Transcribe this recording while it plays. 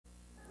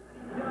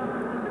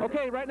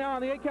Okay, right now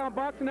on the 8-count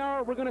boxing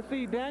hour, we're going to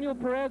see Daniel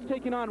Perez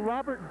taking on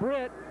Robert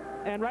Britt.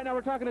 And right now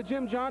we're talking to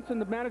Jim Johnson,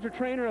 the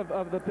manager-trainer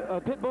of the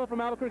pit bull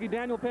from Albuquerque,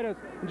 Daniel Perez.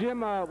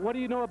 Jim, what do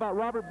you know about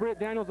Robert Britt,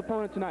 Daniel's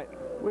opponent tonight?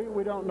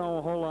 We don't know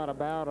a whole lot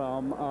about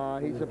him.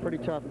 He's a pretty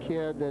tough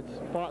kid that's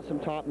fought some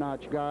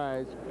top-notch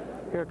guys.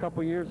 Here a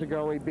couple years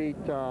ago, he beat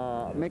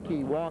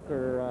Mickey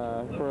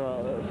Walker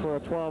for a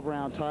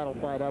 12-round title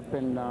fight up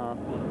in,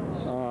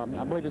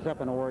 I believe it's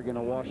up in Oregon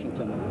or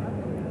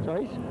Washington. So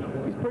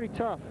he's pretty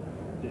tough.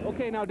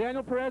 Okay, now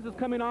Daniel Perez is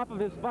coming off of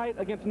his fight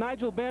against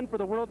Nigel Benn for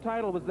the world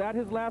title. Was that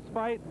his last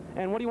fight?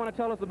 And what do you want to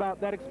tell us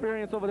about that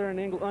experience over there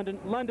in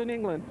London,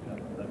 England?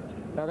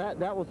 Now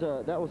that was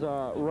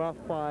a rough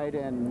fight,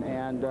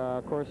 and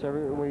of course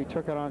we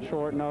took it on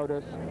short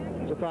notice.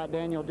 We thought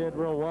Daniel did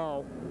real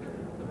well.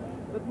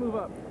 Let's move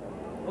up.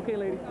 Okay,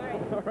 lady.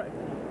 All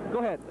right. Go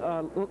ahead.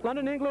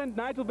 London, England,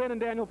 Nigel Benn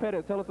and Daniel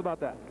Perez. Tell us about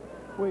that.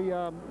 We,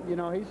 you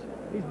know,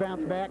 he's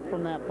bounced back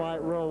from that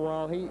fight real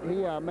well. He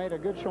made a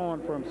good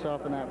showing for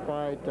himself in that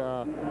fight.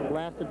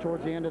 Lasted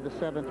towards the end of the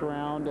 7th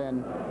round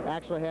and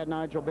actually had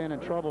Nigel Benn in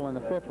trouble in the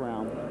 5th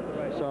round.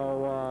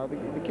 So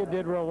the kid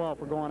did real well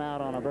for going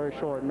out on a very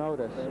short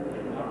notice.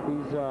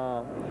 He's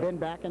been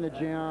back in the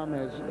gym.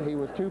 He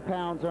was 2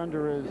 pounds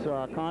under his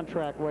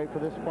contract weight for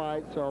this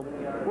fight. So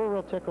we're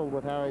real tickled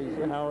with how he's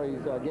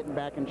getting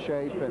back in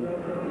shape and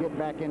getting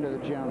back into the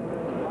gym.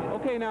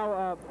 Okay,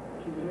 now.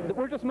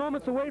 We're just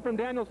moments away from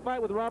Daniel's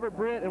fight with Robert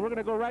Britt, and we're going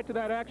to go right to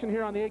that action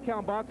here on the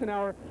 8-count boxing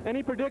hour.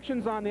 Any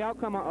predictions on the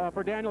outcome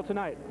for Daniel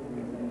tonight?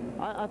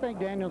 I think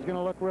Daniel's going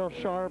to look real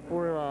sharp.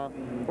 We're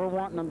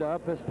wanting him to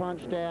up his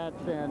punch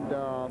stats and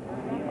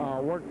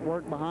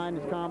work behind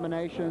his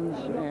combinations.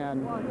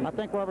 And I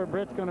think Robert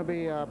Britt's going to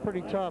be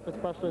pretty tough,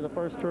 especially the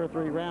first 2 or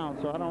 3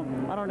 rounds. So I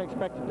don't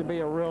expect it to be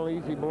a real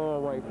easy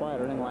blow-away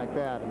fight or anything like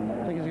that.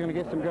 I think he's going to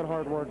get some good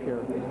hard work here.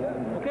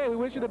 Okay, we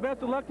wish you the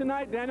best of luck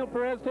tonight. Daniel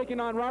Perez taking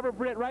on Robert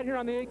Britt right here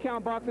on the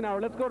 8-count boxing hour.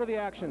 Let's go to the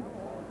action.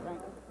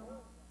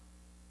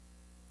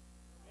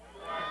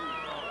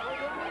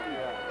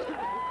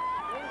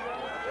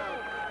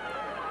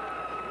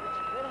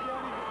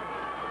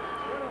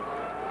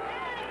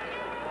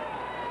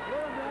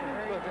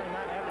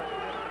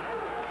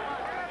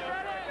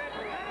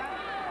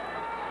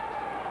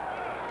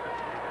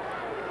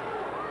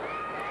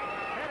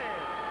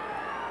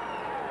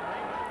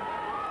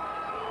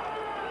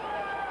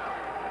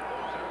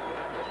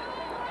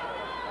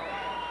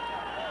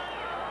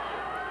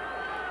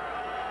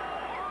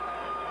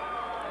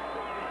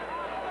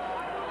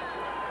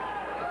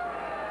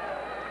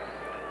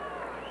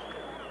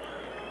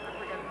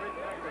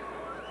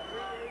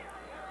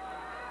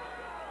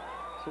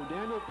 So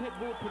Daniel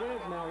Pitbull Perez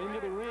now into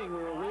the ring.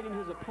 We're awaiting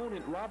his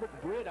opponent, Robert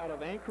Britt, out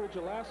of Anchorage,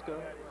 Alaska.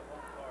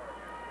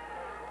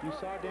 You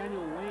saw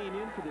Daniel weighing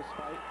in for this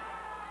fight,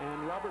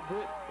 and Robert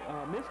Britt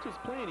missed his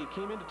plane. He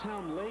came into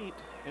town late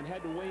and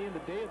had to weigh in the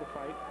day of the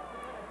fight.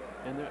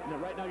 And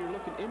right now you're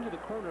looking into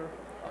the corner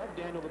of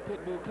Daniel the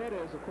Pitbull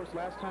Perez. Of course,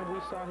 last time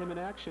we saw him in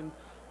action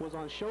was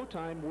on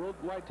Showtime,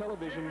 worldwide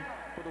television,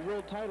 for the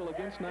world title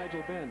against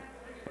Nigel Benn.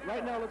 But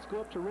right now, let's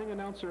go up to ring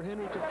announcer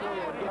Henry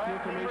Tafoya and get the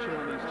information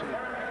on these two.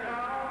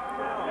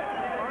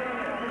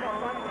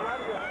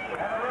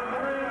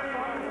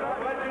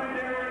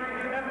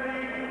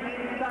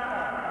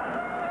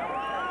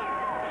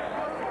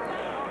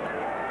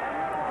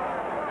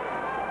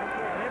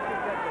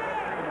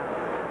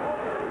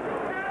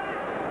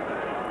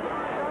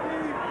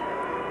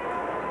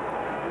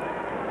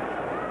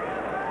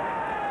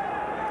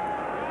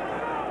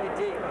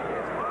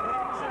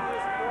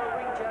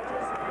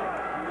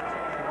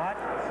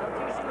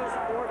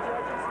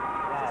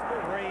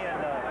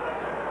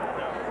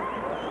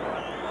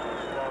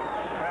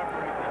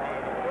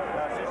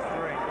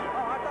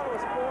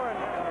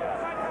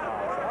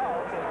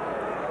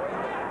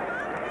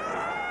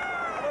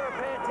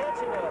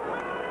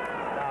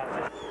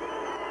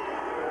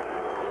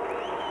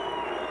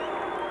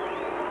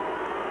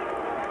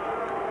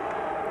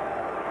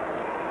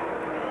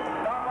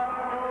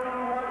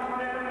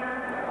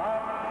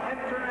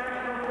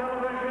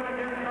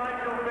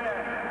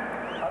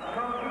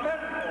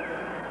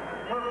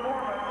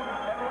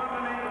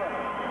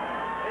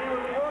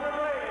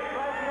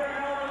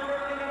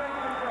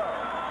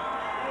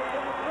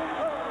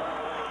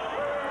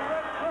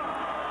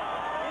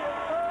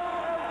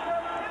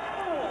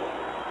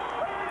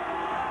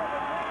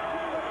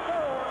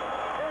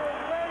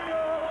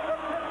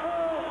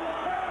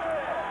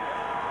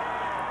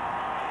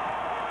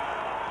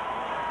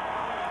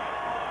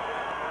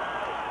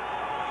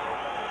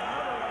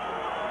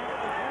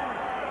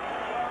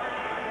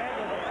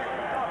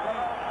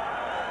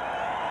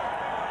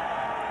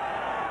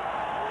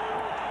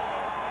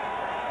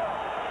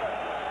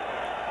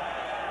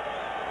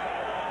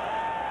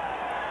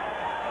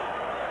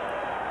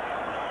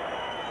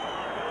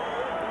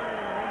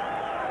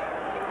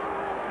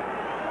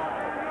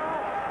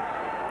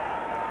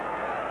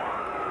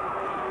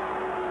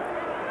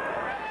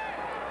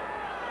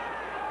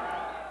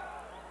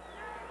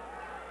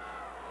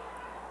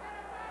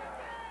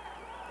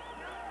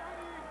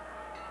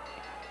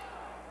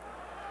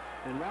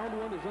 And round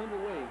one is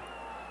underway.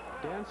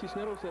 Dan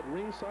Cisneros at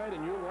ringside,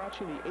 and you're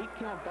watching the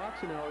 8-count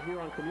boxing hour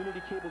here on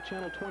Community Cable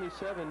Channel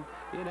 27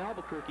 in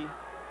Albuquerque.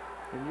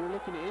 And you're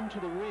looking into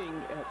the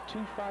ring at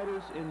two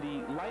fighters in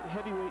the light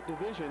heavyweight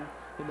division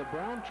in the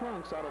brown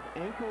trunks out of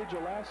Anchorage,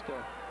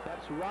 Alaska.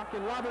 That's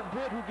Rockin Robert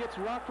Britt, who gets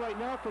rocked right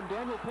now from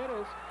Daniel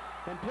Perez.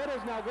 And Perez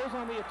now goes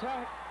on the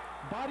attack.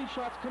 Body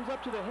shots, comes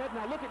up to the head.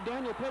 Now look at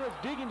Daniel Perez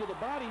digging to the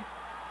body.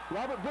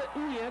 Robert Britt,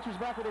 ooh, he answers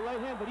back with the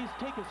right hand, but he's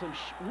taking some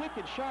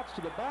wicked shots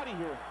to the body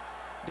here.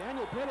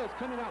 Daniel Perez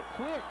coming out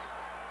quick.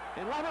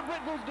 And Robert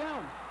Britt goes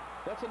down.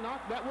 That's a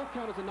knock. That will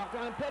count as a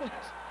knockdown. And Perez,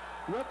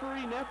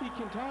 referee Nefi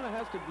Quintana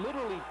has to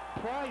literally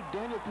pry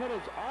Daniel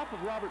Perez off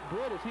of Robert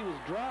Britt as he was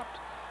dropped.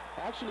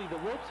 Actually,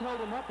 the ropes held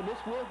him up, and this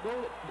will go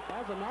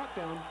as a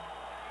knockdown.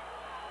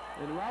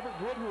 And Robert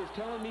Britt, who was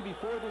telling me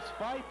before this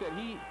fight that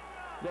he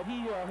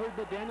heard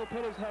that Daniel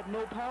Perez had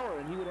no power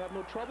and he would have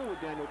no trouble with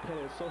Daniel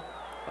Perez. So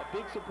a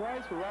big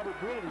surprise for Robert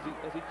Britt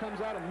as he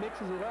comes out and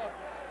mixes it up.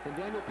 And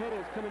Daniel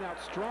Perez coming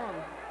out strong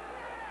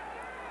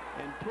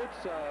and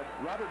puts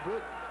Robert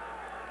Britt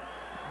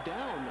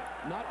down,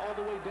 not all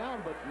the way down,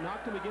 but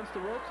knocked him against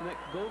the ropes, and that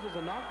goes as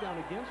a knockdown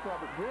against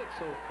Robert Britt.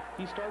 So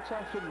he starts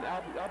off in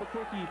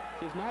Albuquerque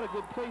is not a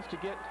good place to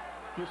get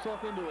yourself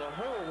into a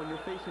hole when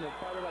you're facing a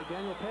fighter like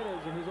Daniel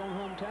Perez in his own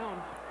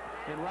hometown.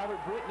 And Robert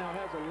Britt now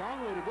has a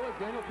long way to go as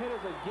Daniel Perez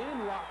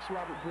again rocks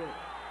Robert Britt.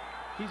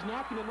 He's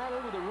knocking him all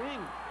over the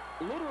ring,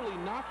 literally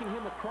knocking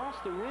him across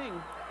the ring.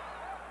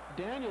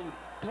 Daniel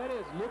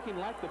Perez looking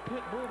like the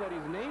pit bull that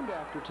he's named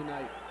after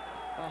tonight.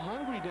 A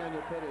hungry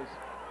Daniel Perez.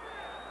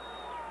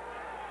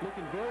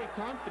 Looking very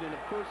confident.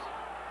 Of course,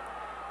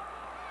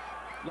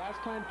 last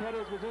time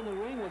Perez was in the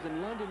ring was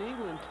in London,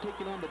 England,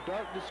 taking on the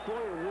Dark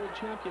Destroyer world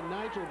champion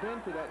Nigel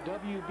Benn for that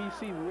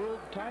WBC world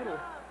title.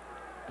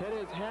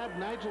 Perez had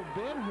Nigel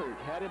Benn hurt,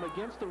 had him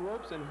against the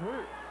ropes and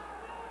hurt.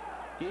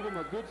 Gave him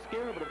a good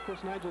scare, but of course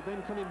Nigel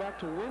Benn coming back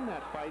to win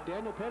that fight.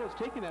 Daniel Perez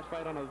taking that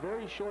fight on a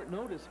very short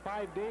notice,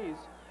 5 days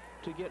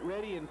to get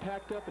ready and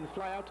packed up and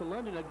fly out to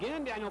London.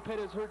 Again, Daniel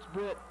Perez hurts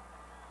Britt.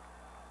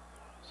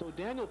 So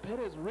Daniel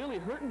Perez really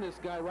hurting this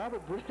guy,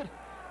 Robert Britt,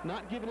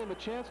 not giving him a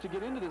chance to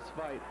get into this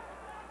fight.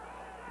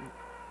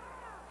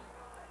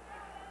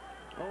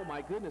 Oh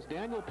my goodness,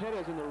 Daniel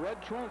Perez in the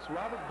red trunks,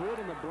 Robert Britt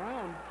in the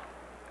brown.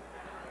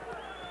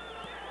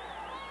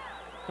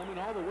 Coming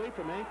all the way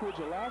from Anchorage,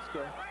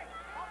 Alaska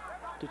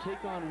to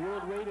take on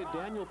world-rated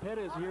Daniel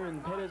Perez here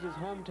in Perez's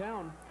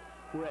hometown.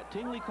 We're at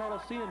Tingley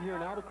Coliseum here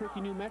in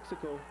Albuquerque, New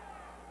Mexico.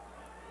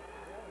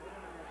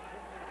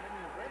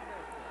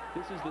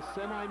 This is the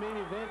semi-main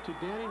event to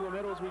Danny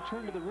Romero's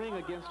return to the ring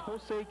against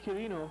Jose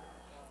Quirino.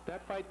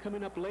 That fight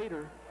coming up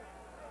later.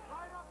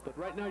 But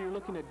right now you're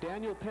looking at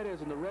Daniel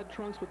Perez in the red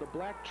trunks with the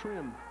black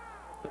trim.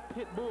 The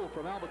pit bull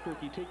from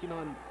Albuquerque taking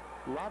on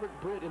Robert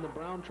Britt in the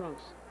brown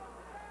trunks.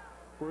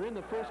 We're in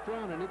the first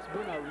round, and it's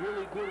been a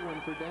really good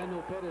one for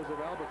Daniel Perez of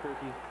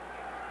Albuquerque.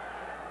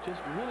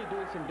 Just really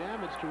doing some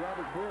damage to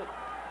Robert Britt.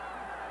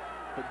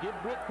 But give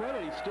Britt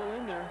credit, he's still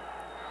in there.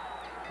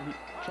 He's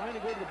trying to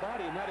go to the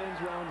body, and that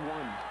ends round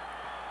one.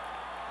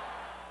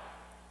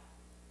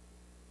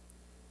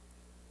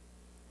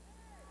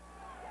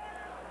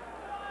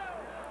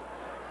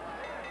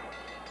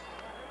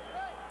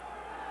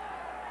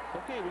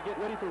 Okay, we get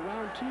ready for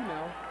round two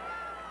now.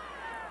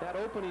 That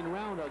opening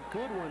round, a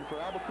good one for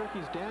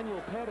Albuquerque's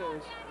Daniel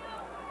Perez.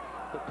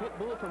 The pit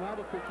bull from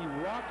Albuquerque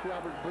rocked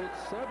Robert Britt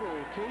several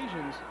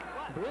occasions.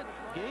 Britt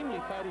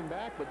gamely fighting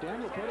back, but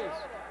Daniel Perez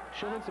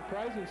showing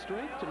surprising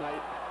strength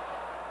tonight.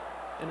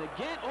 And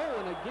again,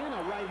 oh, and again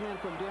a right hand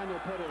from Daniel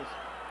Perez.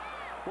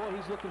 Boy,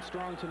 he's looking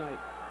strong tonight.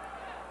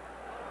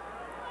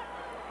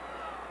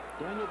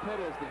 Daniel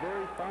Perez, the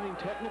very fine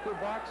technical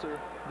boxer,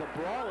 the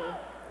brawler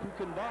who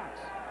can box.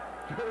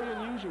 Very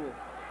unusual.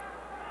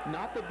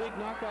 Not the big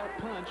knockout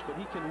punch, but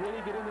he can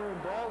really get in there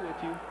and brawl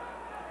with you.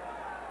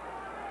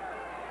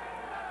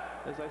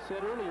 As I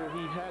said earlier,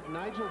 he had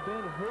Nigel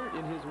Benn hurt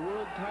in his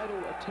world title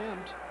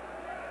attempt.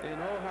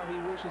 And oh, how he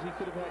wishes he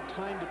could have had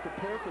time to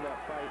prepare for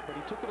that fight, but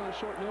he took it on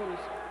short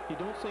notice. You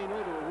don't say no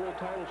to a world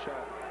title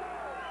shot.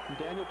 And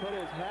Daniel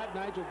Perez had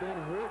Nigel Benn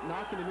hurt,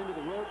 knocking him into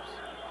the ropes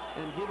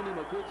and giving him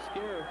a good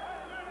scare.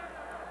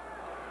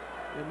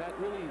 And that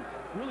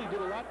really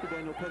did a lot for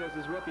Daniel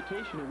Perez's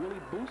reputation. It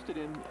really boosted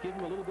him, gave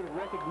him a little bit of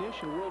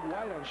recognition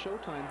worldwide on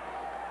Showtime.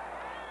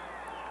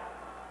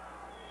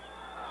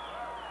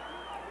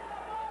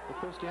 Of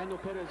course, Daniel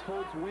Perez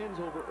holds wins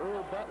over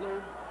Earl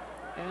Butler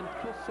and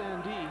Chris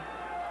Sandee,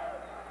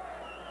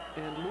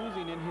 and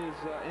losing in his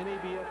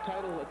NABF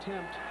title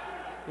attempt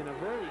in a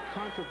very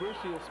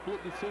controversial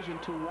split decision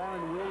to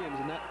Warren Williams,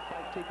 and that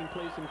fight taking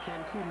place in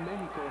Cancun,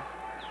 Mexico.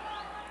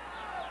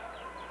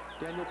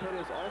 Daniel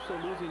Perez also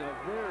losing a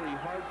very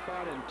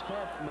hard-fought and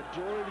tough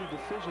majority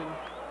decision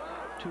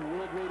to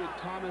world-rated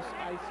Thomas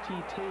Ice-T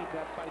Tate,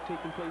 that fight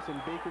taking place in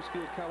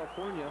Bakersfield,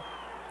 California.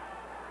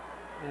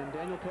 And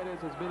Daniel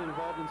Perez has been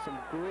involved in some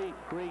great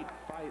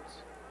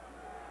fights.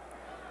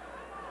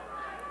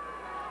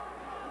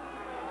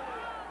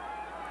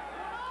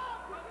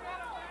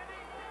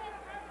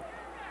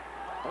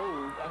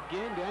 Oh,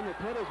 again, Daniel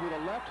Perez with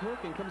a left hook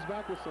and comes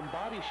back with some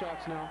body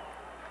shots now.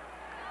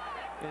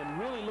 And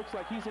really looks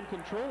like he's in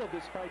control of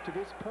this fight to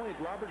this point.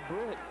 Robert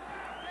Britt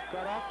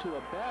got off to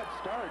a bad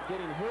start,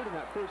 getting hurt in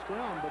that first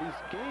round, but he's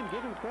game,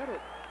 give him credit.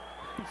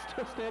 He's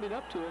still standing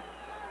up to it.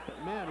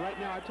 But man, right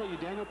now, I tell you,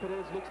 Daniel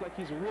Perez looks like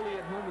he's really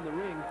at home in the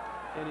ring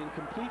and in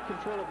complete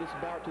control of this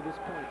bout to this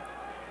point.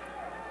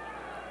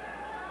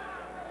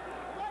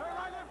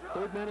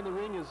 Third man in the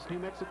ring is New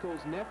Mexico's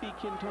Nefi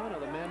Quintana,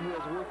 the man who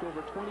has worked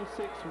over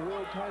 26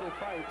 world title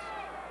fights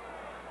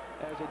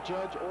as a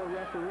judge or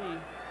referee.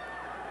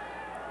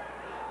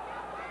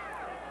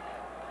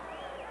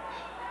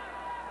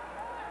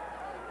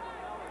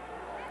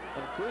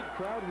 A good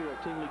crowd here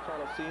at Tingley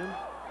Coliseum.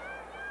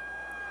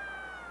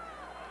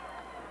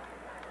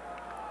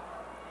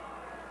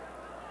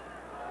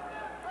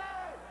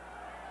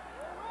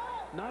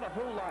 Not a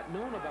whole lot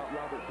known about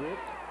Robert Britt.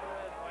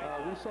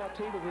 We saw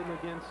tape of him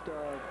against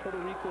Puerto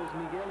Rico's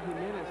Miguel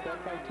Jimenez,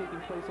 that fight taking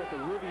place at the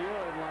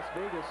Riviera in Las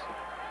Vegas.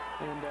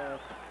 And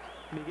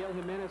Miguel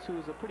Jimenez, who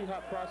is a pretty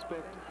hot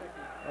prospect,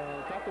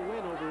 got the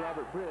win over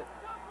Robert Britt.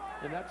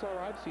 And that's all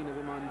I've seen of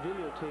him on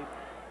videotape.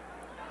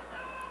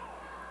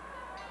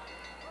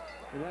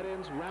 And that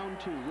ends round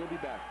 2. We'll be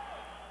back.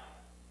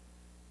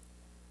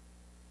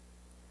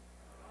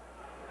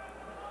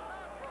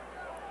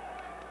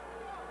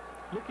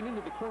 Looking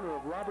into the corner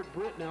of Robert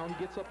Britt now. He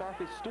gets up off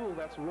his stool.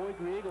 That's Roy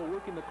Griego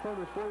working the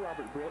corner for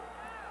Robert Britt.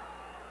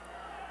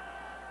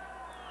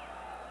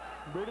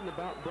 Britt in the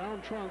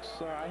brown trunks.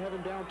 I have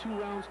him down 2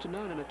 rounds to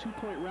none in a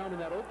 2-point round in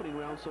that opening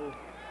round, so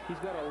he's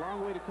got a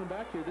long way to come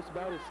back here. This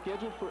bout is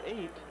scheduled for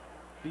 8.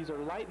 These are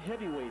light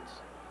heavyweights.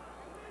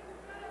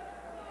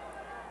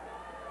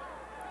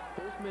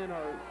 Both men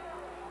are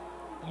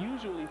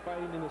usually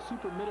fighting in the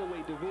super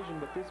middleweight division,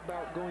 but this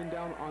bout going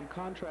down on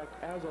contract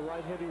as a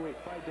light heavyweight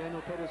fight.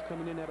 Daniel Perez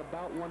coming in at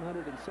about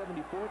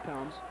 174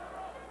 pounds.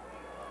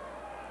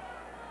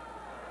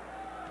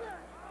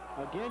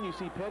 Again, you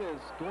see Perez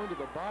going to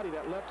the body,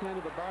 that left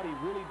hand to the body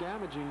really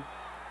damaging.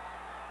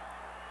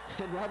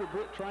 And Robert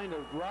Britt trying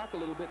to rock a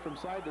little bit from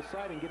side to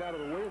side and get out of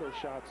the way of those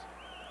shots.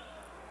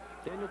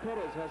 Daniel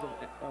Perez has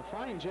a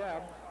fine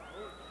jab,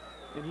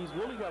 and he's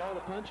really got all the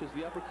punches,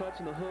 the uppercuts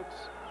and the hooks.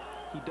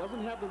 He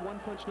doesn't have the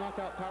one-punch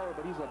knockout power,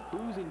 but he's a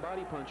boozing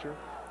body puncher.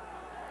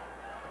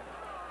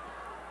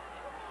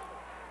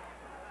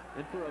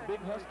 And for a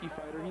big husky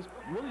fighter, he's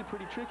really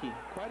pretty tricky,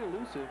 quite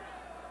elusive.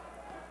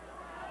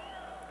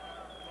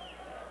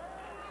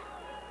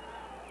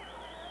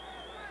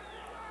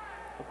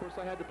 Of course,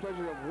 I had the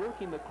pleasure of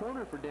working the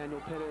corner for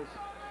Daniel Perez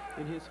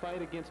in his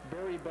fight against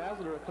Barry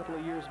Baszler a couple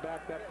of years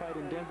back, that fight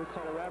in Denver,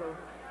 Colorado,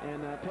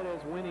 and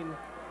Perez winning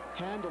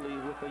handily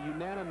with a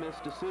unanimous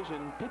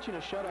decision, pitching a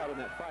shutout in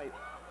that fight.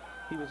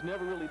 He was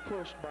never really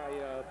pushed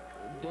by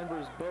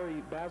Denver's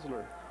Barry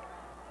Baszler.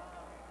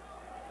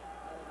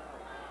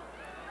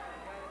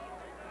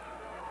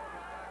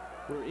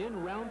 We're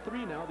in round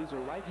 3 now. These are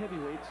light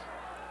heavyweights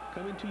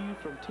coming to you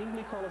from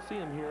Tingley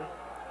Coliseum here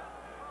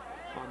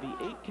on the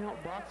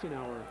 8-Count Boxing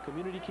Hour,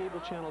 Community Cable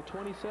Channel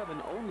 27,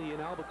 only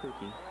in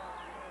Albuquerque.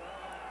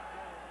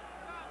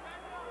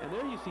 And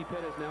there you see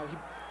Perez now. He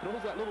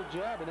throws that little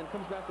jab and then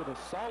comes back with a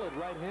solid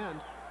right hand,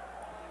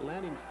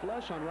 landing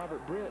flush on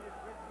Robert Britt.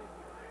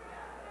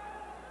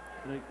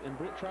 And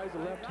Britt tries the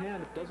left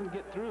hand. It doesn't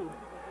get through.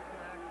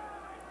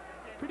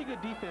 Pretty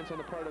good defense on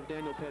the part of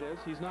Daniel Perez.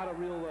 He's not a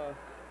real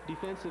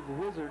defensive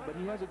wizard, but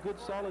he has a good,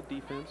 solid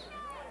defense.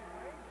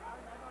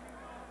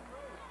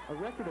 A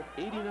record of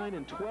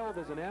 89-12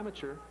 as an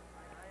amateur.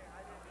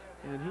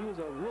 And he was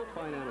a real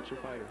fine amateur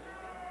fighter.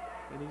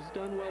 And he's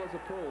done well as a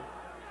pro.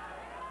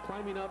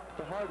 Climbing up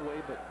the hard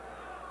way, but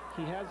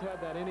he has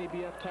had that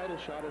NABF title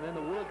shot and then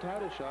the world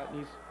title shot,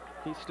 and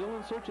he's still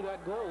in search of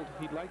that gold.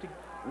 He'd like to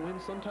win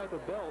some type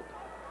of belt.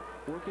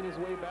 Working his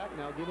way back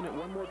now, giving it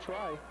one more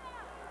try.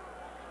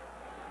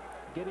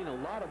 Getting a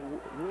lot of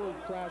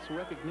world-class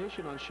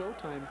recognition on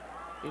Showtime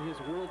in his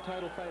world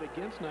title fight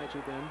against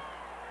Nigel Benn.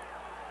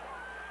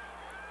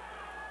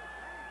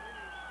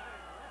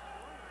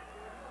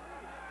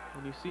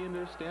 And you see him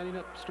there standing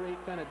up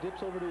straight, kind of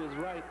dips over to his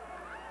right,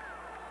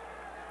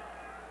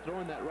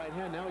 throwing that right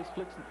hand. Now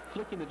he's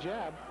flicking the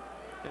jab,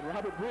 and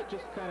Robert Britt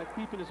just kind of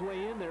creeping his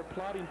way in there,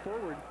 plodding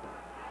forward,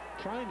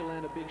 trying to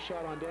land a big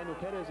shot on Daniel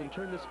Perez and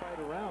turn this fight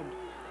around.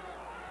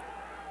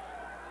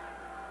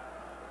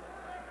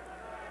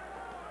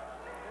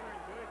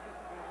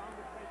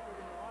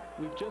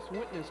 We've just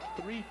witnessed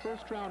 3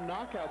 first-round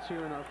knockouts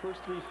here in our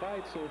first 3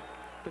 fights, so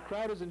the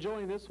crowd is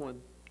enjoying this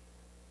one.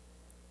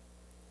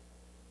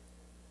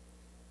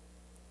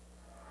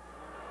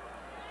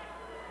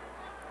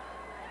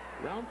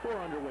 Round 4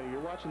 underway.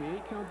 You're watching the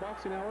 8-Count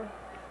Boxing Hour.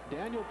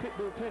 Daniel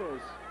Pitbull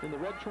Perez in the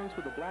red trunks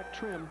with the black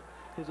trim.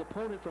 His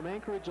opponent from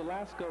Anchorage,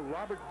 Alaska,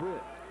 Robert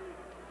Britt.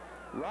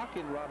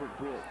 Rockin' Robert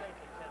Britt.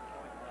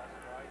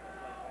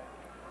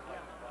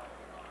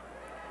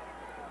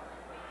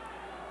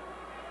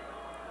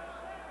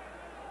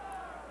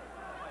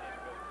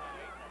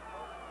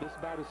 This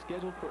bout is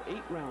scheduled for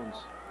 8 rounds,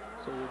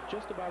 so we're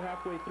just about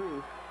halfway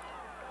through.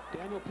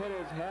 Daniel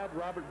Perez had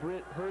Robert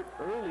Britt hurt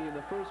early in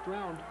the first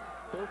round.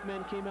 Both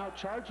men came out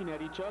charging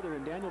at each other,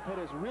 and Daniel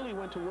Perez really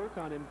went to work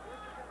on him.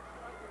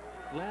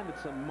 Landed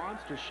some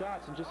monster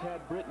shots and just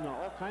had Britt in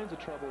all kinds of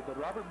trouble. But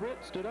Robert Britt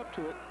stood up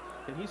to it,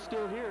 and he's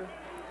still here.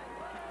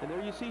 And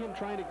there you see him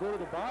trying to go to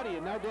the body,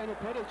 and now Daniel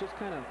Perez just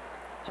kind of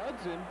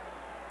hugs him.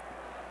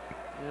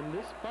 And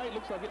this fight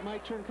looks like it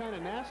might turn kind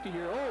of nasty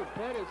here. Oh,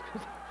 Perez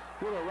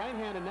with a right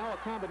hand and now a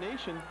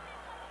combination.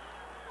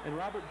 And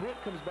Robert Britt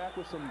comes back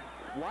with some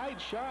wide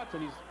shots,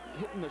 and he's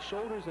hitting the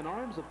shoulders and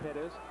arms of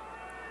Perez.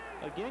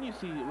 Again, you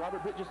see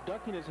Robert Britt just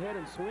ducking his head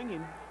and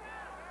swinging.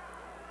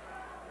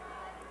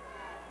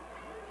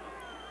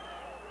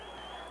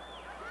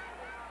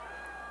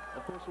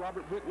 Of course,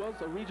 Robert Britt was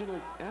a regional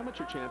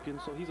amateur champion,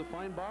 so he's a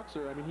fine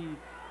boxer. I mean,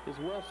 he is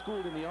well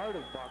schooled in the art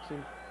of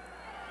boxing.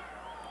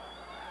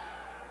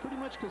 Pretty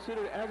much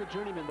considered as a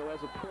journeyman, though,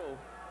 as a pro.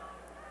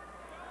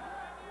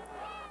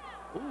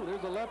 Ooh,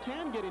 there's a left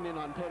hand getting in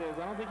on Perez.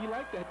 I don't think he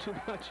liked that too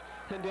much.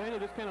 And Daniel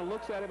just kind of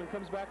looks at him and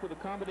comes back with a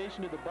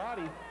combination to the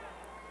body.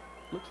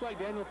 Looks like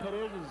Daniel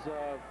Perez's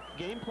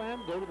game plan,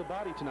 go to the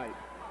body tonight.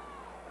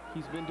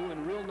 He's been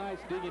doing real nice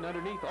digging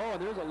underneath. Oh,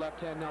 and there's a left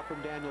hand now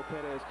from Daniel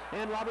Perez.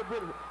 And Robert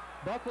Britt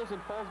buckles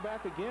and falls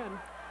back again.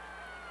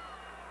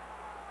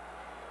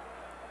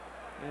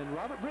 And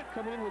Robert Britt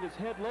coming in with his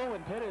head low,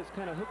 and Perez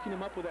kind of hooking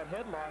him up with that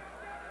headlock.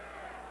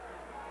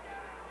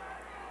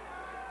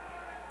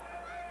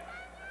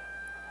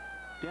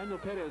 Daniel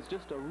Perez,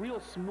 just a real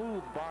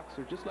smooth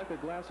boxer, just like a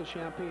glass of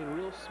champagne,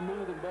 real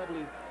smooth and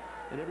bubbly.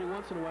 And every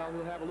once in a while,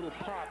 he'll have a little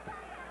pop.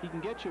 He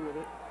can get you with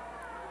it.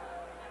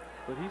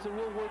 But he's a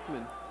real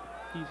workman.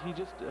 He's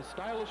just a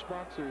stylish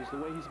boxer is the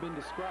way he's been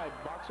described.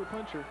 Boxer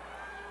puncher.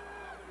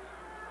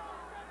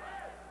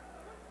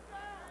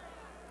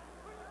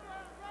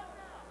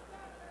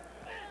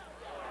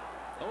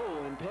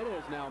 Oh, and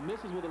Perez now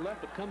misses with a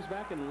left, but comes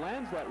back and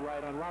lands that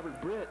right on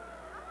Robert Britt.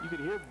 You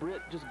could hear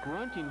Britt just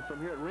grunting from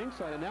here at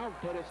ringside, and now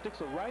Perez sticks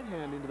a right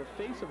hand into the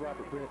face of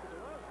Robert Britt.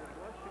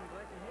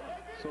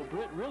 So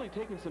Britt really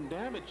taking some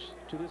damage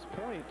to this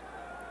point,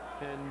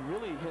 and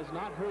really has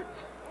not hurt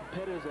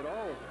Perez at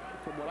all,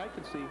 from what I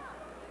can see.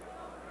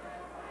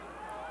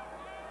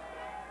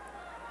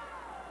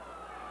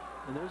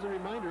 And there's a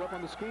reminder up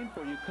on the screen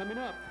for you. Coming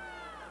up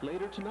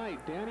later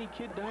tonight, Danny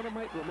Kid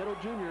Dynamite Romero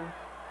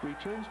Jr.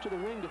 returns to the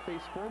ring to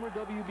face former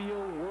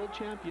WBO world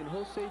champion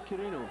Jose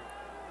Quirino.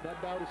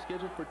 That bout is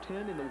scheduled for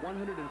 10 in the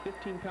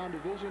 115-pound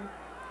division.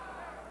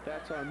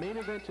 That's our main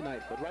event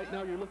tonight. But right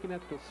now you're looking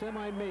at the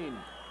semi-main,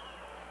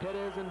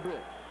 Perez and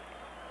Britt.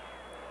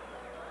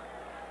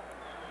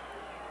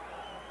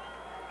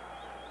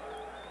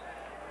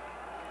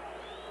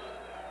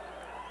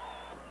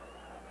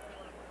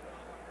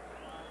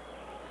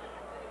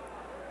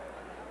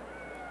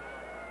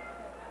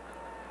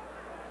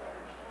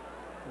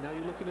 Now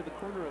you're looking at the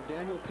corner of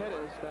Daniel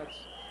Perez. That's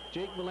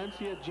Jake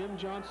Valencia, Jim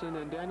Johnson,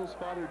 and Daniel's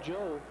father,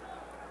 Joe,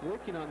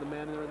 working on the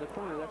man there in the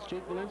corner. That's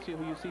Jake Valencia,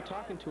 who you see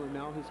talking to him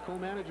now, his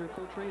co-manager,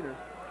 co-trainer.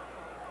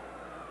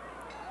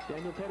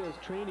 Daniel Perez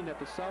training at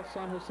the South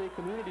San Jose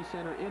Community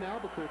Center in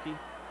Albuquerque.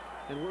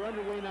 And we're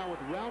underway now with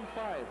round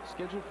 5,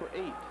 scheduled for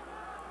 8.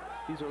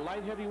 These are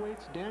light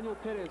heavyweights. Daniel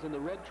Perez in the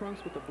red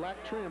trunks with the black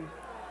trim,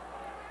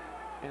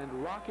 and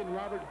Rockin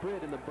Robert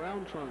Britt in the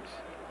brown trunks.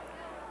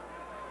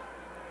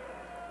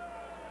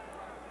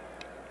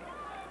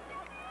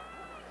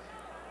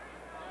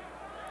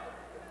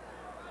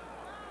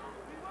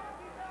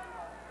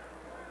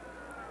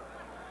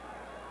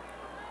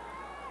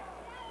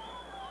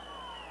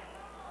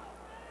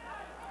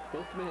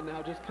 Both men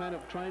now just kind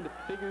of trying to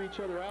figure each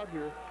other out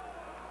here.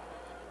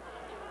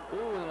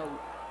 Oh, and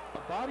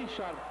a body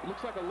shot.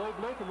 Looks like a low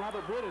blow from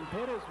Robert Britt, and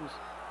Perez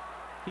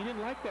he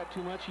didn't like that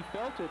too much. He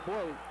felt it.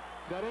 Boy,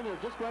 got in there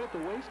just right at the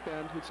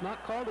waistband. It's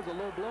not called as a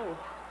low blow.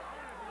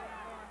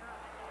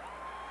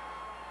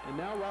 And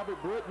now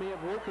Robert Britt may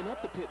have woken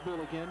up the pit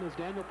bull again, as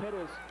Daniel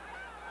Perez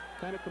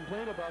kind of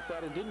complained about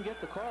that and didn't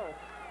get the call.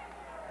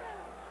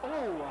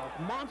 Oh,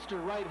 a monster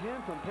right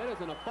hand from Perez,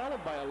 and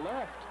followed by a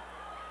left.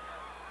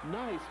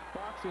 Nice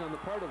boxing on the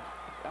part of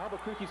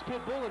Albuquerque's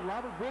pit bull, and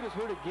Robert Britt is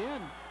hurt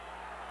again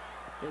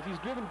as he's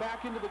driven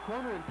back into the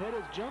corner, and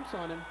Perez jumps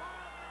on him.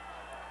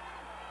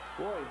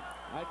 Boy,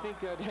 I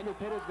think Daniel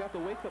Perez got the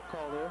wake-up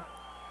call there.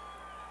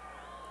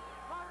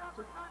 Right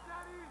uppercut,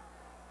 Daddy!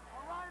 A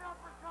right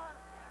uppercut!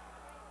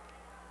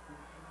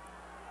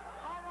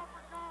 Right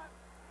uppercut!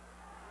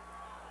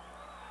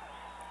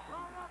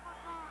 Right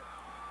uppercut!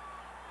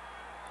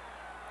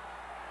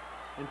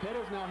 And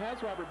Perez now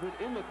has Robert Britt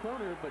in the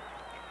corner, but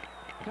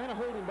kind of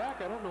holding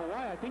back. I don't know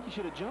why. I think he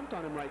should have jumped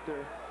on him right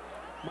there.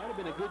 Might have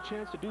been a good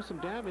chance to do some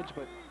damage,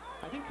 but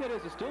I think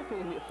Perez is still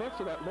feeling the effects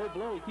of that low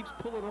blow. He keeps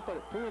pulling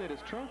at his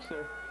trunks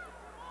there.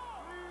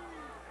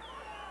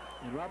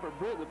 And Robert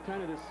Britt with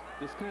kind of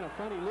this kind of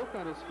funny look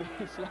on his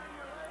face,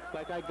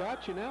 like I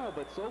got you now.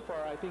 But so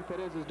far, I think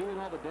Perez is doing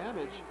all the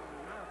damage.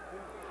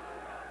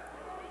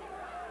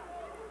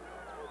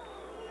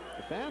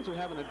 The fans are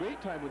having a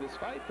great time with this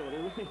fight, though. They're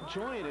really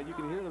enjoying it. You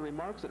can hear the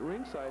remarks at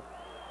ringside.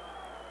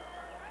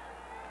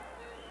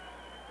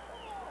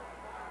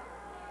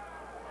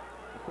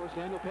 course,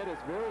 Daniel Perez,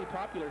 very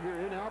popular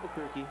here in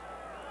Albuquerque.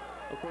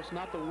 Of course,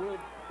 not the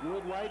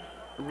worldwide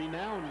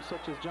renown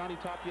such as Johnny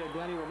Tapia and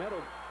Danny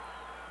Romero,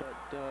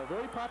 but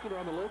very popular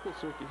on the local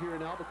circuit here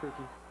in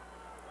Albuquerque.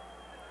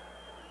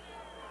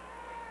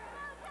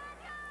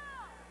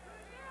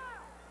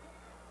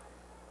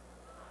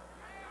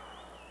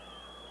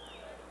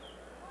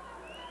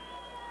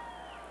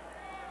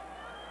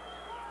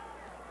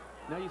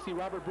 Now you see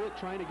Robert Britt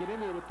trying to get in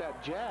there with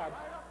that jab.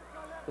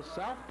 The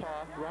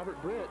southpaw,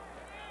 Robert Britt.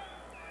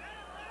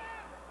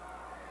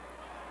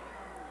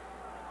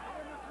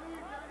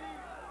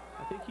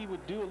 I think he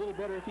would do a little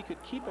better if he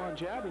could keep on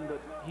jabbing,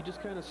 but he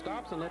just kind of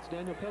stops and lets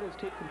Daniel Perez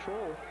take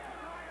control.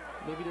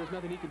 Maybe there's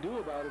nothing he can do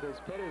about it, as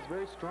Perez is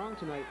very strong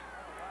tonight.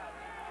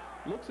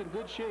 Looks in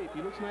good shape.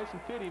 He looks nice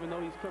and fit, even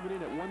though he's coming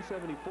in at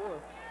 174.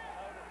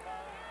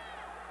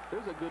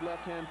 There's a good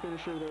left-hand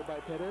finisher there by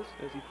Perez,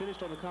 as he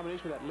finished on the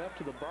combination with that left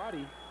to the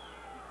body.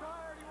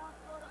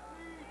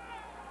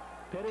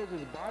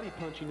 Perez's body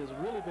punching has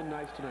really been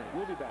nice tonight.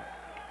 We'll be back.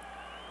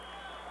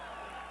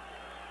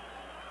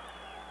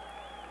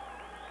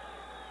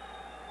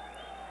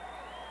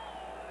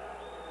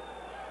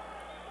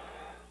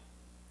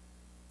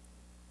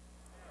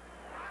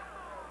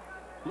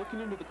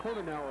 Looking into the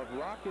corner now of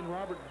Rockin,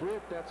 Robert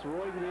Britt, that's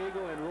Roy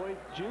Griego and Roy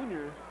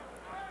Jr.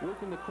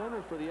 working the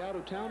corner for the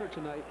out-of-towner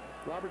tonight,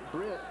 Robert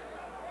Britt.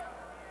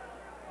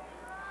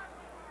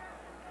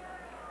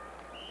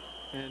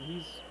 And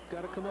he's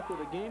got to come up with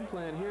a game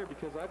plan here,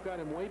 because I've got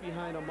him way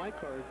behind on my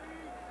card.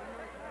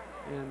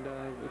 And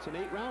it's an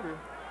 8-rounder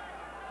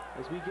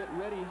as we get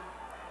ready.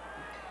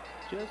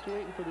 Just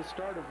waiting for the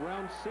start of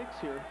round 6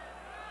 here.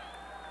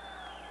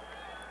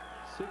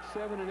 6,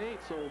 7, and 8.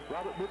 So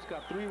Robert Britt's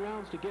got 3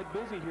 rounds to get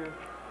busy here.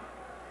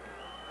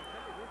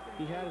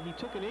 He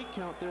took an 8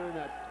 count there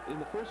in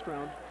the first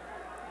round,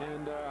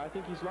 and I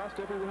think he's lost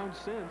every round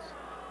since.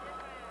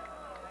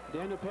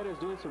 Daniel Perez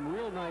doing some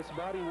real nice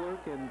body work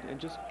and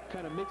just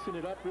kind of mixing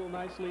it up real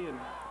nicely. And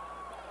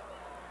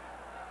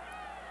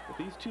if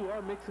these two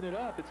are mixing it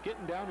up, it's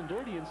getting down and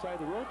dirty inside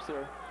the ropes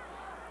there.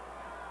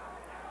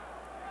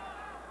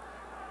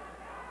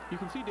 You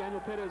can see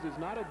Daniel Perez is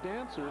not a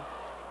dancer,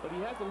 but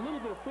he has a little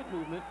bit of foot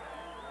movement.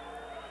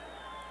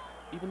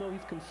 Even though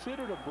he's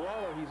considered a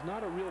brawler, he's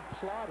not a real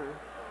plotter.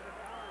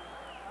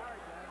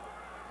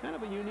 Kind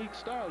of a unique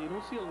style. You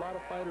don't see a lot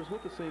of fighters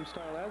with the same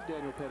style as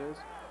Daniel Perez.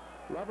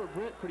 Robert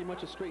Britt, pretty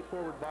much a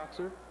straightforward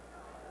boxer.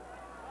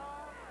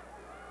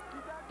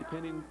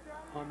 Depending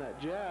on that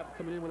jab,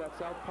 coming in with that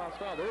southpaw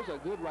style. There's a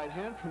good right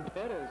hand from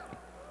Perez.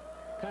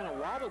 Kind of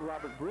wobbled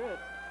Robert Britt.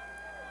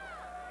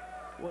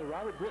 Boy,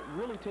 Robert Britt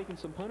really taking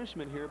some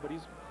punishment here, but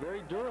he's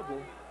very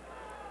durable,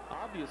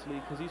 obviously,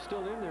 because he's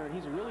still in there, and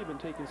he's really been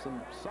taking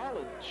some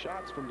solid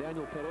shots from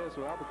Daniel Perez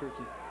with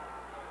Albuquerque.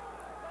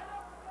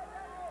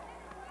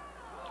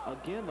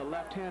 Again, the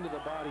left hand to the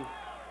body.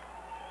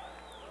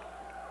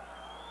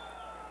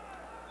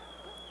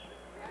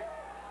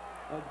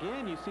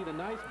 Again, you see the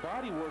nice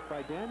body work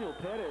by Daniel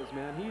Perez,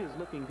 man. He is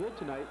looking good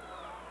tonight.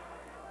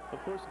 Of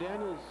course,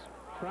 Daniel's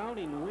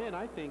crowning win,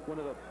 I think, one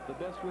of the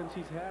best wins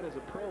he's had as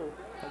a pro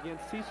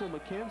against Cecil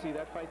McKenzie.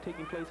 That fight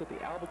taking place at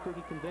the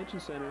Albuquerque Convention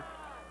Center.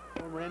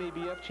 Former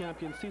NABF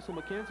champion Cecil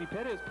McKenzie.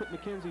 Perez put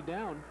McKenzie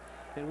down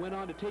and went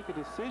on to take a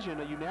decision,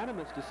 a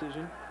unanimous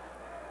decision.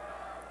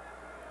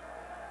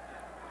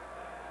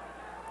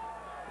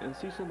 And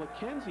Cecil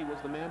McKenzie was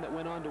the man that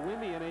went on to win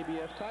the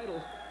NABF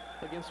title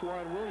against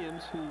Warren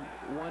Williams, who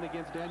won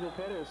against Daniel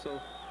Perez. So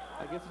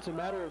I guess it's a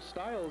matter of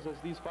styles, as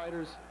these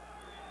fighters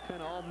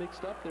kind of all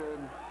mixed up there.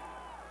 And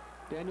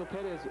Daniel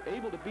Perez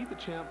able to beat the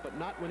champ, but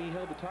not when he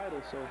held the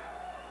title. So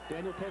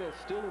Daniel Perez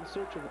still in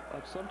search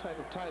of some type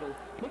of title,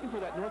 looking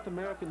for that North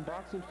American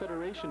Boxing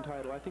Federation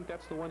title. I think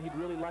that's the one he'd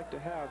really like to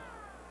have.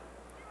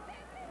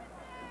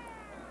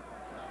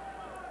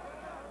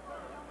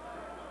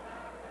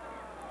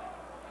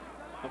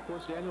 Of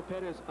course, Daniel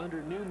Perez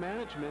under new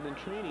management and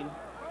training,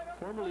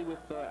 formerly with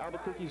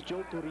Albuquerque's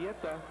Joe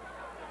Turrieta,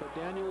 but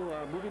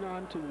Daniel moving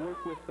on to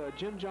work with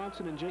Jim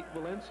Johnson and Jake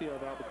Valencia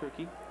of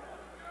Albuquerque.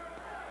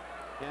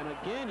 And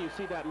again, you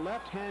see that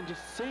left hand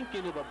just sink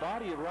into the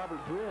body of Robert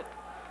Britt.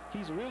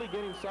 He's really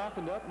getting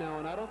softened up now,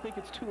 and I don't think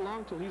it's too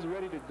long till he's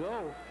ready to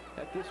go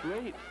at this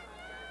rate.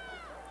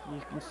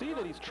 You can see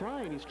that he's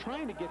trying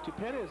to get to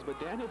Perez, but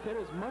Daniel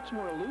Perez is much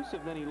more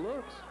elusive than he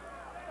looks.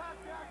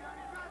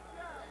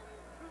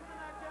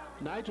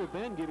 Nigel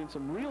Benn giving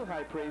some real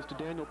high praise to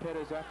Daniel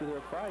Perez after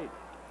their fight,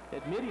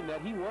 admitting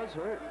that he was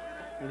hurt,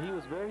 and he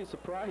was very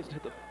surprised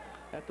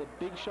at the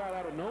big shot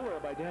out of nowhere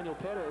by Daniel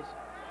Perez.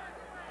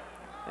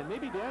 And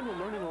maybe Daniel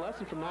learning a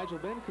lesson from Nigel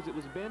Benn, because it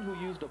was Benn who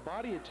used a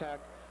body attack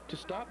to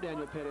stop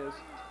Daniel Perez.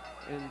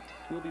 And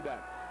we'll be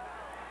back.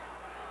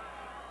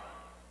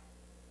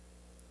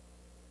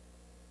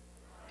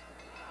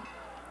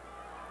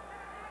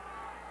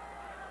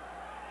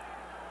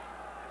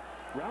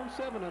 Round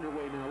 7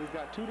 underway now. We've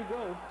got 2 to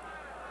go.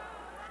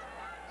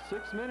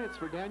 6 minutes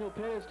for Daniel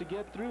Perez to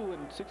get through,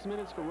 and 6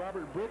 minutes for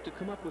Robert Britt to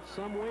come up with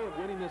some way of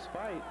winning this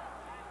fight.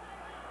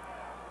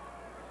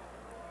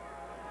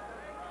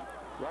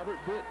 Robert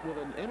Britt with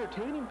an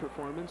entertaining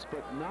performance,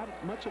 but not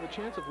much of a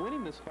chance of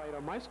winning this fight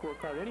on my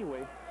scorecard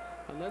anyway,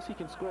 unless he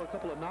can score a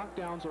couple of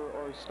knockdowns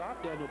or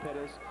stop Daniel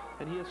Perez,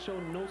 and he has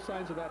shown no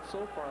signs of that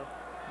so far.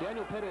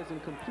 Daniel Perez in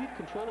complete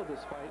control of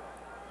this fight.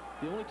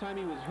 The only time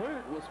he was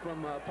hurt was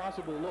from a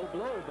possible low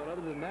blow, but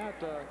other than that,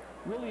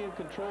 really in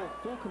control,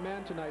 full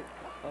command tonight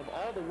of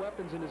all the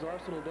weapons in his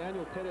arsenal.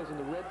 Daniel Perez in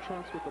the red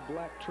trunks with the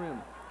black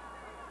trim.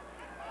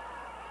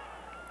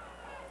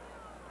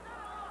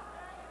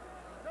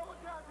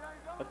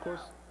 Of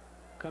course,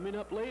 coming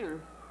up later,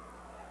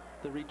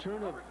 the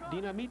return of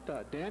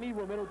Dinamita. Danny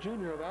Romero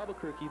Jr. of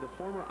Albuquerque, the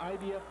former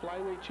IBF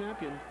flyweight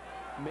champion,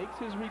 makes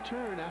his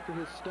return after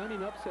his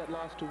stunning upset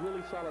loss to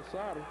Willie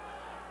Salazar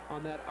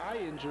on that eye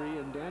injury,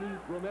 and Danny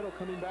Romero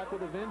coming back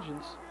with a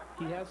vengeance.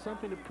 He has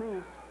something to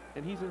prove,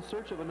 and he's in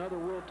search of another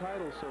world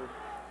title, so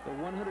the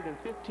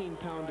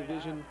 115-pound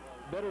division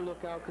better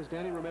look out, because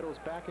Danny Romero is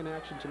back in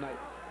action tonight.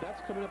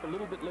 That's coming up a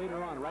little bit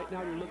later on. Right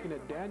now you're looking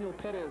at Daniel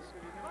Perez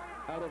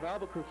out of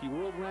Albuquerque,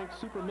 world-ranked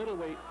super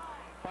middleweight,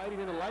 fighting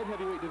in the light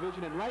heavyweight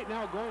division, and right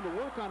now going to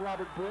work on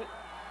Robert Britt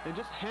and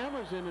just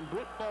hammers him, and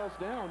Britt falls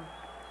down.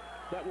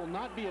 That will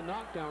not be a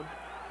knockdown,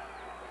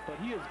 but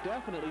he is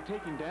definitely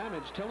taking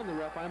damage, telling the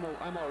ref, I'm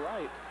all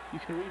right. You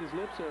can read his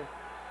lips there.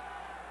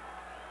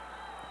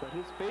 But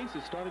his face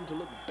is starting to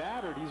look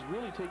battered. He's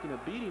really taking a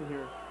beating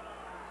here.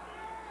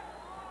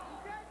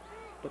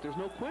 But there's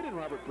no quit in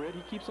Robert Britt.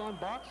 He keeps on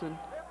boxing.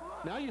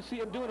 Now you see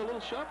him doing a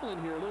little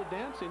shuffling here, a little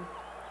dancing,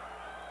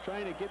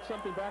 trying to get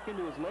something back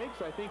into his legs.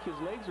 I think his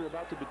legs are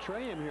about to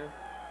betray him here.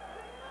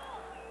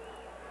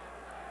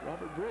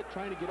 Robert Britt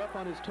trying to get up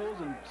on his toes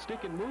and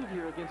stick and move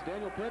here against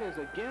Daniel Perez.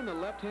 Again, the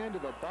left hand to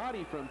the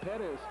body from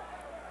Perez.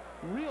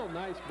 Real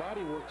nice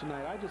body work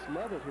tonight. I just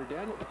love it here.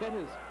 Daniel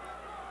Perez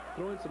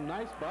throwing some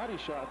nice body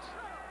shots.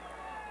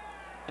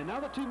 And now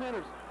the two men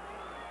are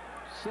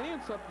saying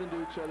something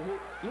to each other here.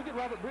 Look at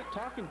Robert Britt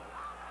talking.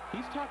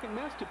 He's talking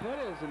mess to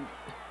Perez, and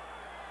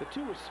the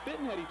two are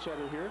spitting at each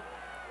other here.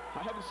 I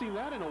haven't seen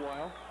that in a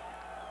while.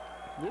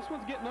 This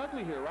one's getting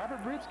ugly here.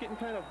 Robert Britt's getting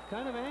kind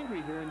of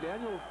angry here, and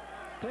Daniel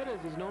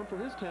Perez is known for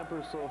his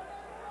temper, so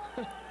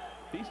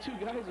these two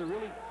guys are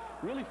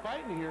really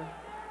fighting here.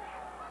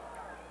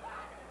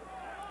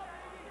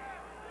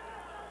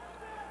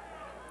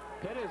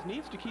 Perez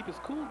needs to keep his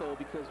cool, though,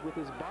 because with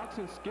his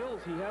boxing skills,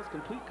 he has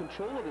complete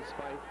control of this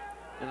fight,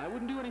 and I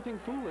wouldn't do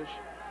anything foolish.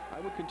 I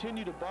would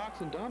continue to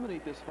box and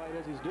dominate this fight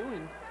as he's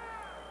doing,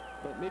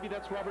 but maybe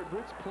that's Robert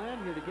Britt's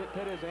plan here, to get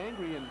Perez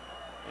angry and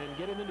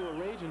get him into a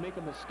rage and make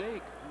a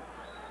mistake.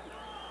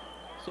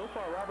 So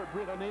far, Robert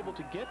Britt unable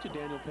to get to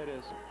Daniel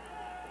Perez.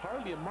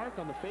 Hardly a mark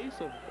on the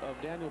face of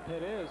Daniel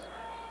Perez.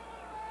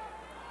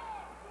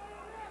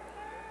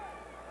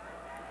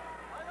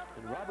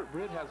 And Robert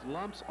Britt has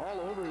lumps all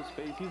over his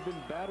face. He's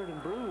been battered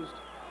and bruised.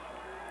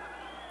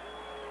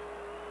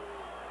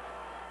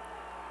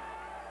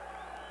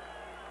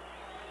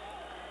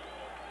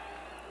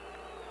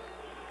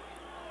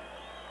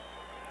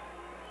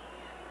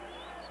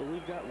 So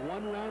we've got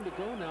one round to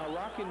go now.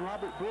 Rockin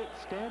Robert Britt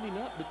standing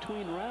up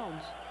between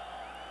rounds.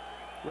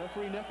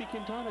 Referee Nefi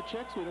Quintana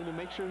checks with him to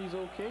make sure he's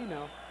okay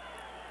now.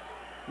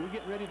 We're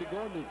getting ready to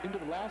go into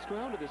the last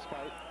round of this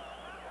fight.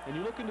 And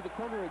you look into the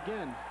corner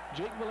again.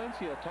 Jake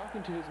Valencia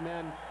talking to his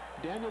man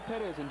Daniel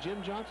Perez and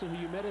Jim Johnson,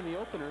 who you met in the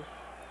opener.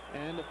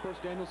 And of course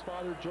Daniel's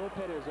father, Joe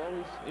Perez,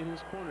 always in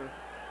his corner.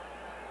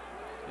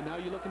 And now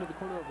you look into the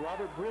corner of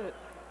Robert Britt,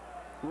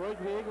 Roy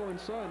Griego and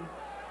son,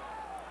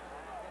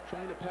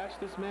 trying to patch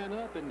this man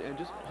up and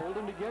just hold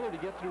him together to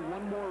get through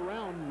one more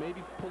round,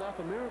 maybe pull off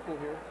a miracle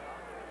here.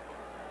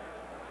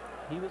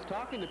 He was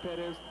talking to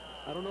Perez.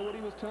 I don't know what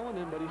he was telling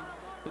him, but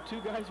the two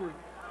guys were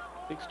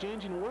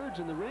exchanging words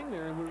in the ring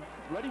there, and we're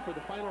ready for the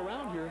final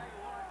round here.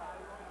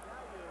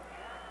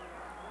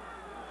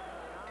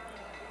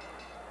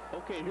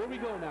 Okay, here we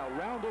go now,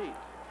 round 8.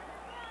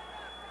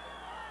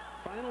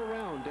 Final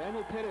round,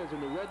 Daniel Perez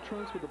in the red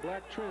trunks with the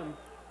black trim,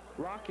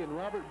 Rockin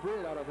Robert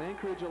Britt out of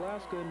Anchorage,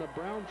 Alaska in the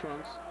brown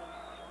trunks.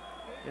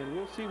 And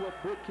we'll see what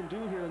Britt can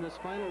do here in this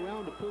final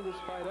round to pull this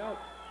fight out.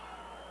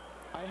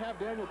 I have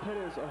Daniel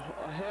Perez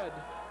ahead,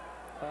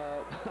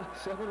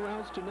 7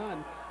 rounds to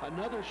none.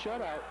 Another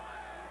shutout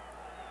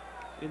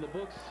in the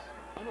books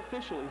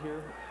unofficially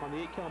here on the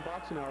 8-count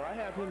boxing hour. I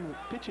have him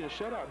pitching a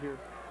shutout here.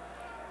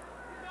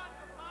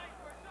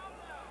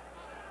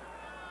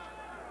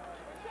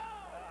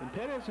 And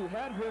Perez, who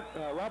had hurt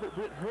Robert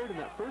Britt hurt in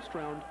that first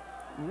round,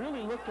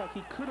 really looked like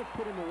he could have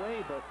put him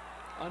away, but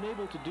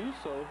unable to do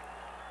so.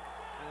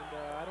 And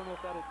I don't know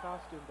if that'll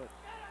cost him, but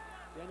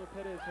Daniel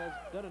Perez has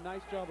done a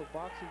nice job of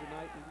boxing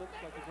tonight. He looks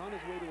like he's on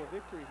his way to a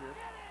victory here.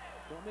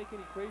 Don't make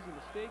any crazy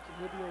mistakes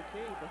and he'll be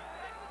okay, but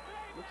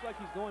looks like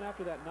he's going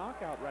after that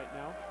knockout right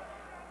now.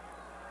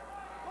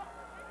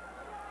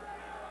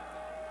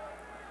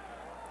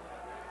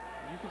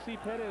 You can see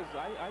Perez,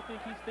 I think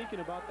he's thinking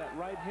about that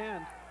right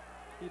hand.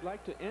 He'd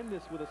like to end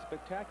this with a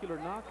spectacular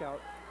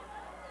knockout.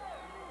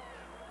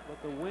 But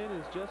the win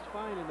is just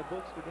fine in the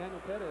books for Daniel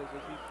Perez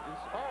as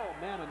he's oh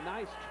man, a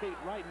nice straight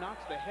right,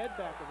 knocks the head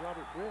back of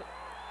Robert Britt.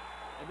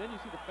 And then you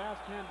see the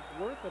fast hand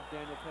work of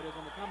Daniel Perez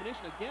on the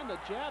combination. Again, the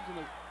jabs and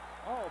the...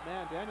 Oh,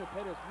 man, Daniel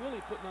Perez really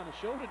putting on a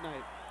show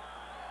tonight.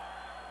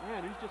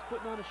 Man, he's just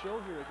putting on a show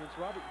here against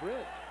Robert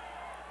Britt.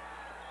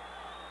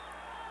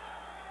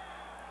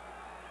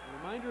 A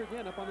reminder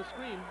again up on the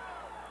screen.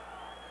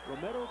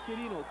 Romero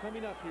Quirino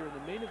coming up here in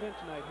the main event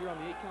tonight here on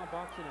the 8-Count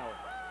Boxing Hour.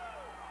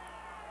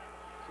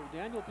 So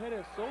Daniel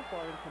Perez so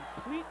far in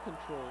complete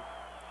control.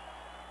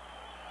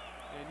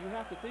 And you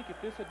have to think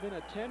if this had been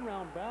a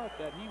 10-round bout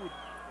that he would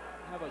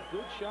have a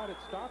good shot at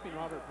stopping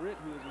Robert Britt,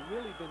 who has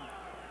really been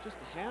just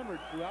hammered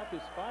throughout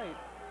this fight.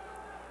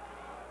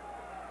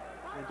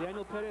 And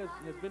Daniel Perez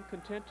has been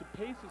content to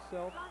pace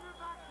himself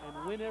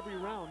and win every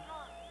round.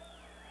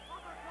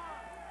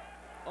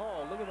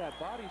 Oh, look at that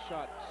body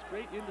shot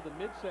straight into the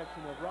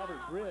midsection of Robert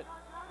Britt.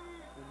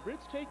 And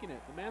Britt's taking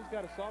it. The man's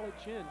got a solid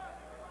chin.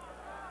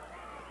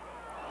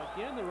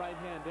 Again, the right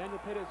hand. Daniel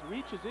Perez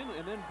reaches in,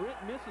 and then Britt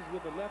misses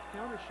with a left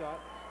counter shot.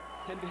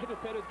 And Daniel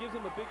Perez gives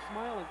him a big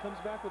smile and comes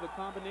back with a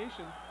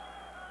combination.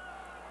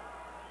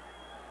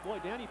 Boy,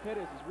 Danny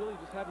Perez is really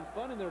just having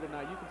fun in there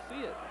tonight. You can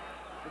see it.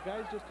 The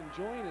guy's just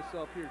enjoying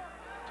himself here,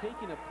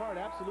 taking apart,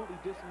 absolutely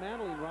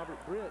dismantling Robert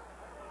Britt.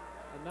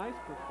 A nice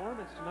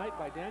performance tonight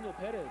by Daniel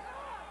Perez.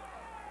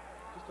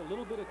 Just a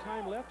little bit of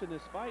time left in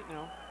this fight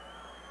now.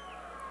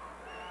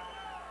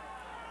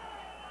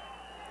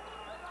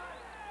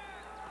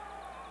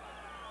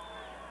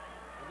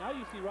 And now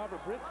you see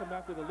Robert Britt come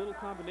back with a little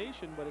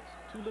combination, but it's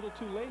too little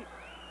too late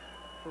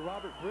for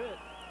Robert Britt.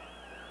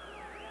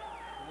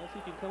 Unless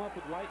he can come up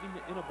with lightning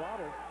in a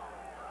bottle.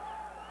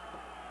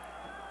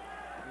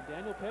 And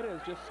Daniel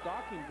Perez just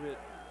stalking Britt.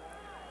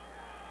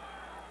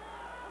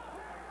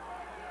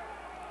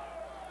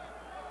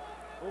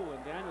 Oh,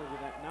 and Daniel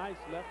with that nice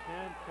left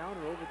hand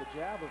counter over the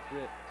jab of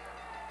Britt.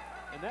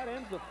 And that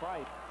ends the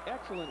fight.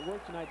 Excellent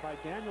work tonight by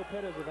Daniel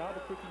Perez of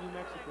Albuquerque, New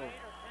Mexico.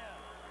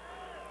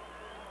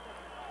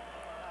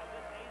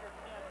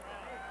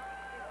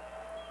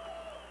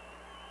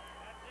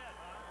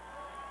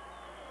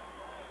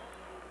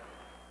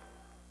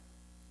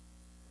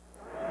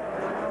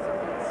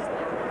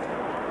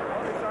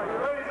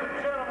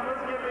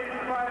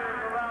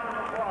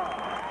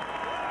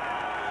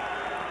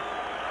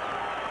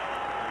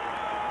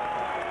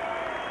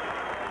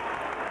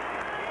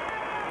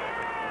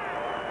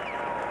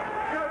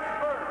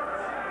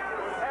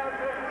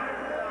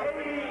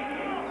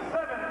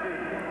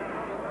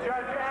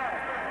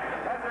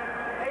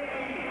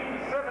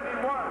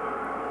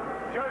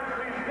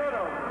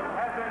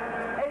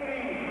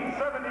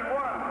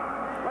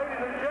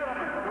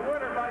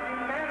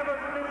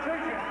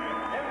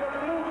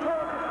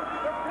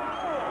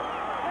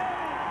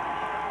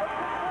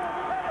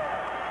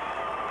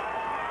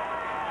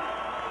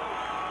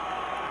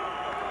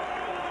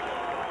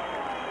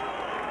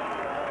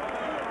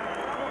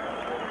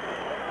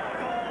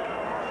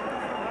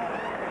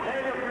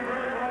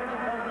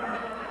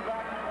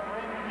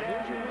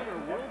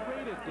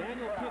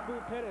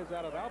 Perez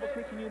out of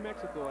Albuquerque, New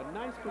Mexico. A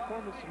nice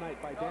performance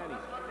tonight by Danny.